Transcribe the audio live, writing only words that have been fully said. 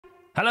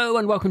Hello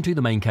and welcome to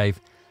the Main Cave.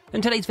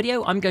 In today's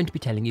video I'm going to be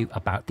telling you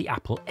about the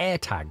Apple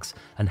AirTags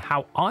and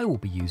how I will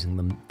be using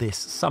them this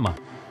summer.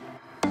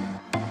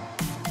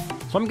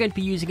 So I'm going to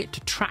be using it to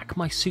track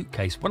my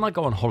suitcase when I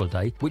go on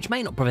holiday, which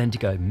may not prevent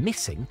it going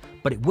missing,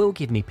 but it will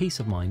give me peace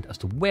of mind as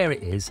to where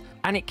it is,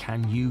 and it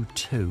can you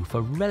too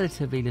for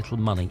relatively little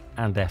money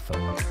and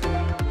effort.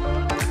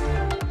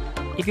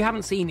 If you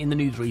haven't seen in the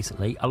news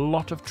recently, a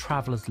lot of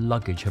travellers'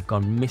 luggage have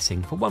gone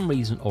missing for one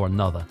reason or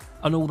another,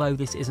 and although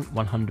this isn't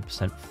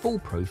 100%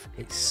 foolproof,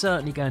 it's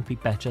certainly going to be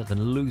better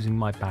than losing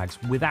my bags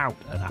without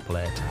an Apple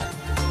AirTag.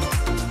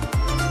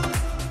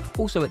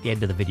 Also at the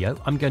end of the video,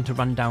 I'm going to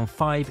run down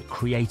 5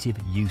 creative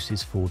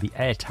uses for the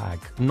AirTag,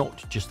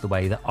 not just the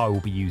way that I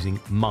will be using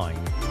mine.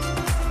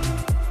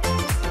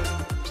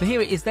 So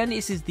here it is then,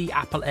 this is the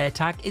Apple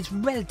AirTag. It's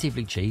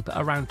relatively cheap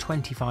at around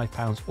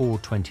 £25 or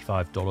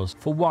 $25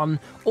 for one,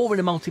 or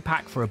in a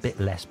multi-pack for a bit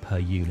less per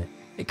unit.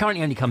 It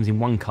currently only comes in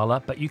one colour,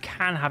 but you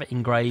can have it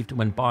engraved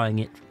when buying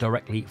it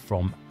directly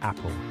from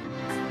Apple.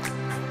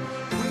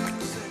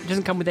 It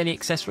doesn't come with any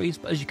accessories,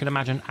 but as you can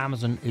imagine,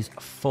 Amazon is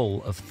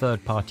full of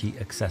third-party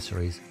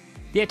accessories.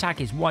 The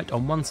AirTag is white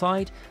on one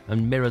side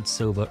and mirrored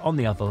silver on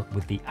the other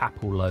with the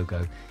Apple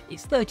logo.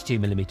 It's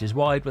 32mm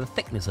wide with a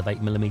thickness of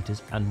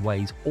 8mm and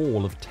weighs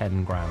all of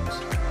 10 grams.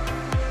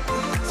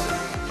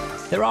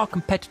 There are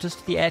competitors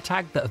to the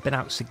AirTag that have been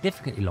out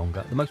significantly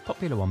longer, the most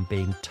popular one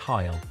being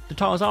Tile. The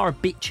Tiles are a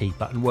bit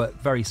cheaper and work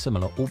very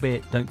similar,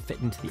 albeit don't fit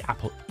into the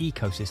Apple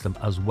ecosystem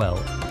as well.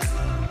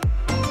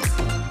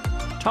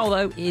 Tile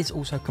though is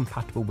also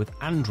compatible with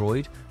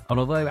Android, and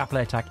although Apple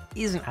AirTag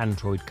isn't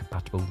Android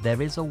compatible, there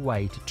is a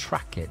way to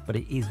track it, but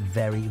it is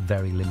very,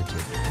 very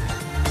limited.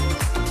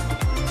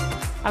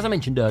 As I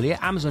mentioned earlier,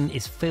 Amazon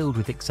is filled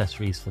with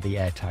accessories for the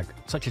AirTag,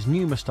 such as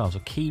numerous styles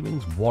of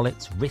keyrings,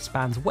 wallets,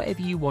 wristbands,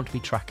 whatever you want to be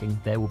tracking,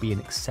 there will be an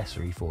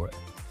accessory for it.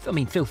 I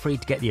mean, feel free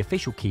to get the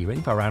official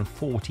keyring for around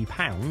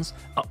 £40,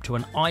 up to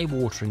an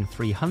eye-watering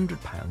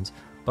 £300,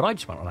 but I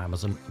just went on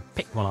Amazon and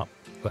picked one up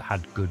that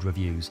had good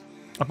reviews.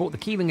 I bought the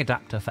keyring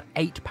adapter for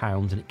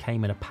 £8 and it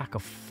came in a pack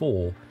of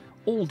 4,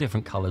 all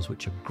different colours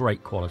which are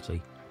great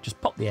quality. Just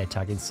pop the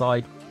AirTag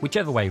inside,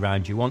 whichever way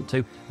round you want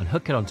to, and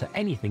hook it onto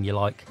anything you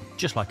like,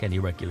 just like any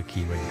regular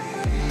keyring.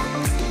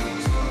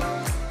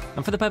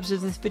 And for the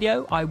purposes of this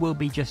video, I will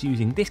be just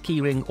using this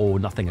keyring or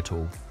nothing at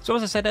all. So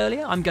as I said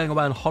earlier, I'm going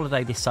away on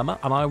holiday this summer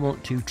and I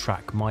want to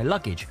track my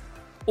luggage.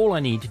 All I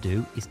need to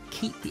do is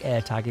keep the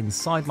AirTag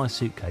inside my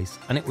suitcase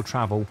and it will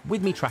travel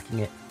with me tracking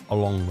it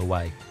along the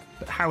way.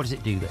 But how does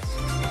it do this?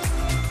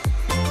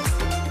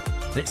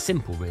 Well, it's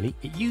simple really.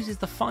 It uses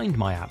the Find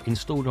My app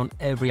installed on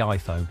every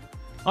iPhone.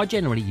 I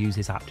generally use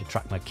this app to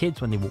track my kids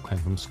when they walk home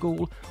from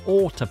school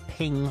or to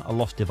ping a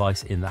lost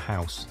device in the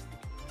house.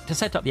 To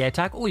set up the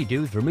AirTag, all you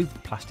do is remove the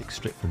plastic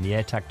strip from the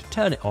AirTag to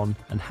turn it on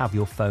and have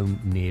your phone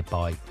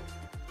nearby.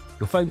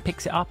 Your phone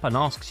picks it up and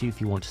asks you if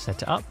you want to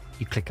set it up.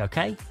 You click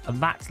OK and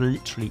that's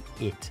literally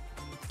it.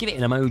 Give it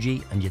an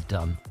emoji and you're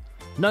done.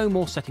 No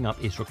more setting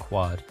up is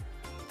required.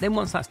 Then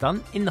once that's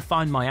done, in the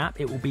Find My app,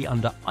 it will be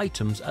under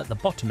Items at the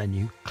bottom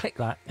menu. Click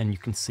that and you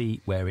can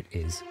see where it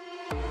is.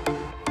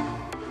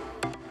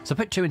 So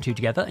put 2 and 2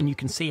 together and you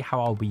can see how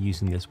I'll be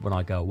using this when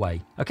I go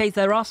away. Okay,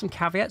 there are some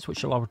caveats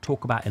which I'll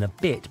talk about in a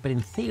bit, but in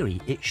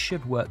theory, it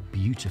should work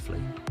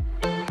beautifully.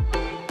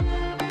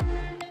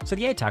 So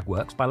the AirTag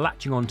works by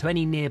latching on to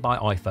any nearby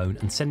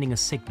iPhone and sending a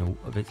signal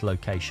of its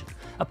location,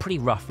 a pretty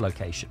rough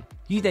location.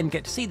 You then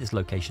get to see this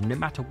location no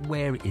matter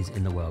where it is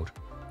in the world.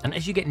 And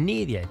as you get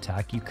near the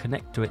AirTag, you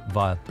connect to it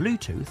via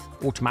Bluetooth,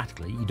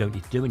 automatically, you don't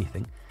need to do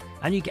anything,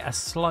 and you get a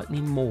slightly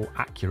more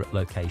accurate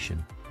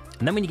location.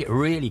 And then when you get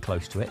really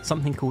close to it,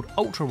 something called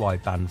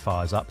ultra-wideband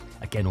fires up,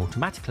 again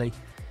automatically,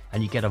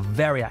 and you get a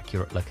very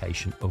accurate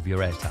location of your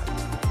AirTag.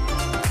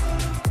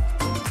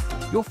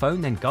 Your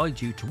phone then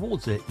guides you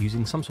towards it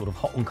using some sort of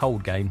hot and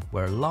cold game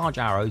where a large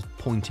arrow's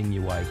pointing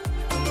your way.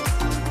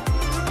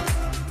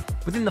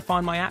 Within the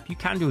Find My app, you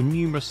can do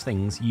numerous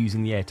things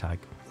using the AirTag.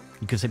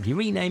 You can simply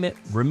rename it,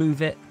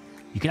 remove it.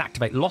 You can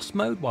activate lost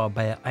mode while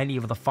by any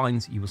of the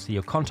finds you will see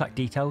your contact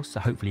details, so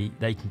hopefully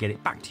they can get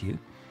it back to you.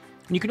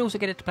 And you can also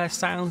get it to play a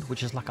sound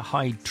which is like a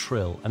high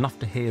trill, enough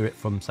to hear it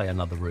from say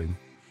another room.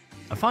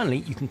 And finally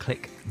you can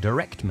click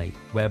Direct Me,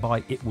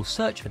 whereby it will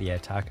search for the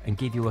AirTag and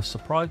give you a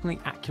surprisingly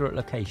accurate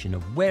location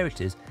of where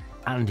it is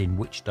and in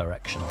which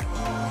direction.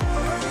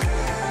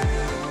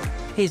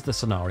 Here's the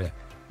scenario.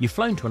 You've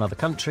flown to another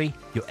country,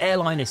 your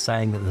airline is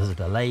saying that there's a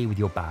delay with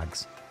your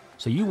bags.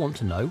 So you want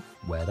to know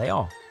where they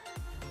are.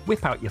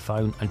 Whip out your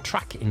phone and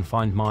track it in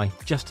Find My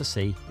just to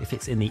see if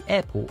it's in the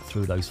airport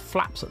through those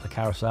flaps at the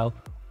carousel,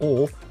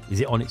 or is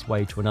it on its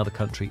way to another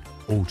country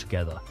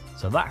altogether.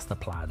 So that's the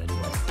plan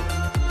anyway.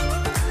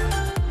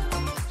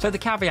 So the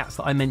caveats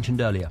that I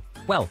mentioned earlier.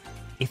 Well,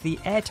 if the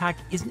AirTag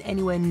isn't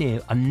anywhere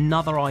near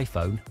another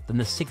iPhone, then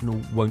the signal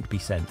won't be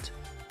sent.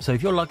 So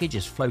if your luggage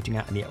is floating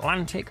out in the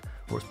Atlantic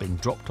or it's been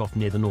dropped off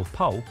near the North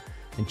Pole,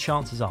 then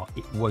chances are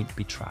it won't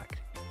be tracked.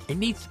 It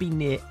needs to be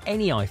near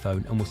any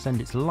iPhone and will send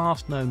its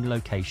last known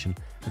location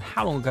and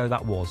how long ago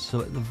that was,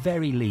 so at the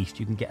very least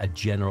you can get a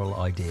general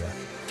idea.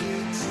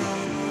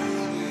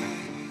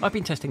 I've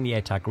been testing the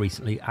AirTag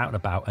recently out and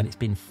about and it's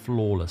been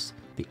flawless.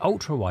 The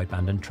ultra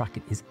wideband and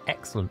tracking is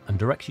excellent and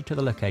directs you to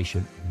the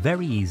location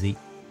very easy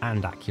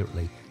and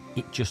accurately.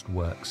 It just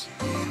works.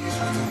 The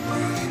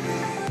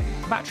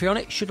battery on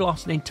it should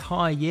last an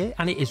entire year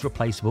and it is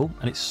replaceable,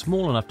 and it's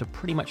small enough to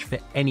pretty much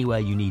fit anywhere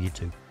you need it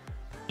to.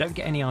 Don't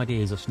get any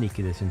ideas of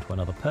sneaking this into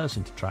another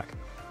person to track.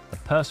 The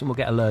person will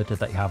get alerted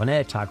that you have an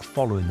AirTag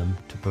following them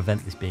to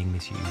prevent this being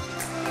misused.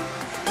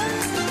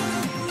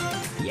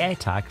 The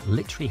AirTag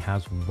literally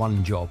has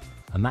one job,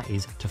 and that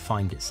is to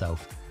find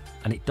itself,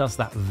 and it does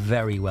that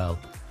very well.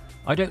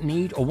 I don't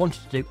need or want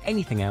it to do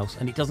anything else,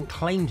 and it doesn't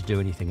claim to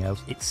do anything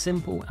else. It's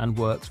simple and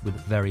works with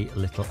very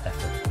little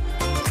effort.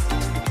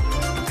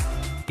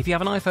 If you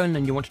have an iPhone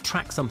and you want to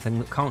track something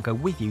that can't go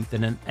with you,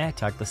 then an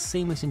AirTag, the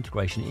seamless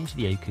integration into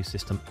the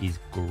ecosystem, is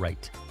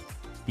great.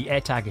 The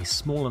AirTag is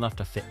small enough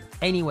to fit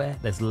anywhere,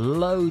 there's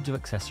loads of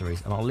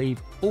accessories, and I'll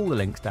leave all the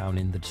links down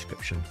in the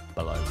description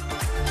below.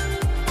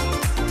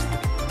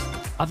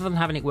 Other than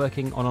having it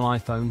working on an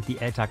iPhone, the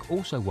AirTag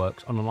also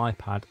works on an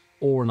iPad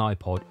or an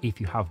iPod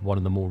if you have one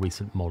of the more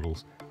recent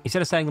models.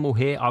 Instead of saying them all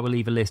here, I will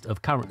leave a list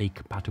of currently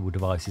compatible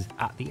devices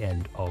at the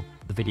end of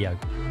the video.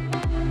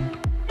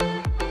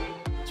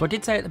 So I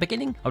did say at the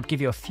beginning, I would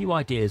give you a few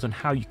ideas on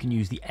how you can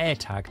use the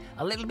AirTag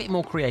a little bit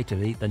more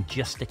creatively than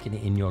just sticking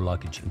it in your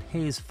luggage, and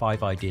here's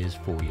 5 ideas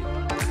for you.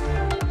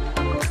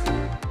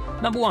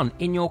 Number 1,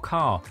 in your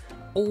car.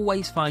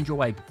 Always find your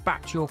way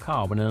back to your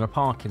car when in a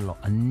parking lot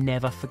and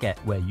never forget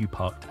where you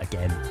parked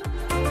again.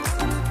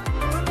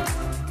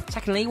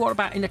 Secondly, what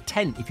about in a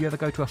tent if you ever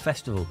go to a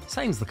festival?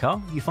 Same as the car,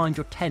 you find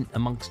your tent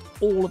amongst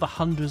all of the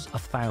hundreds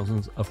of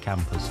thousands of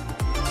campers.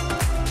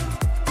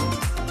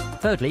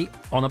 Thirdly,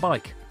 on a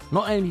bike.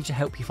 Not only to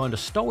help you find a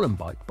stolen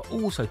bike, but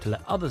also to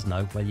let others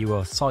know where you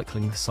are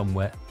cycling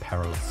somewhere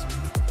perilous.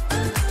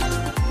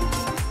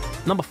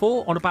 Number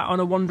 4, on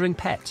a wandering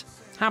pet.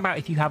 How about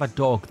if you have a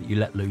dog that you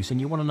let loose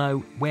and you want to know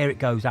where it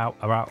goes out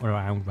and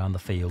around the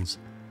fields?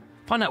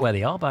 Find out where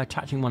they are by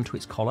attaching one to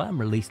its collar and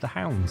release the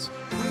hounds.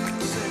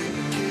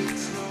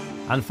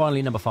 And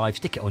finally, number 5,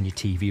 stick it on your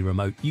TV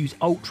remote. Use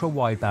ultra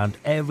wideband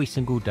every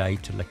single day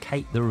to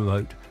locate the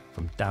remote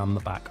from down the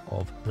back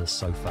of the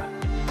sofa.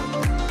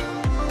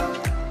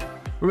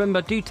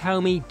 Remember, do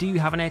tell me, do you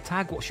have an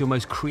AirTag? What's your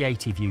most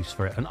creative use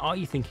for it? And are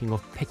you thinking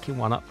of picking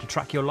one up to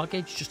track your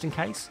luggage just in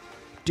case?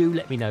 Do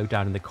let me know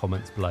down in the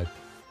comments below.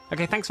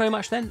 Okay, thanks very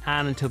much then,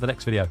 and until the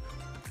next video.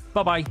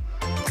 Bye-bye.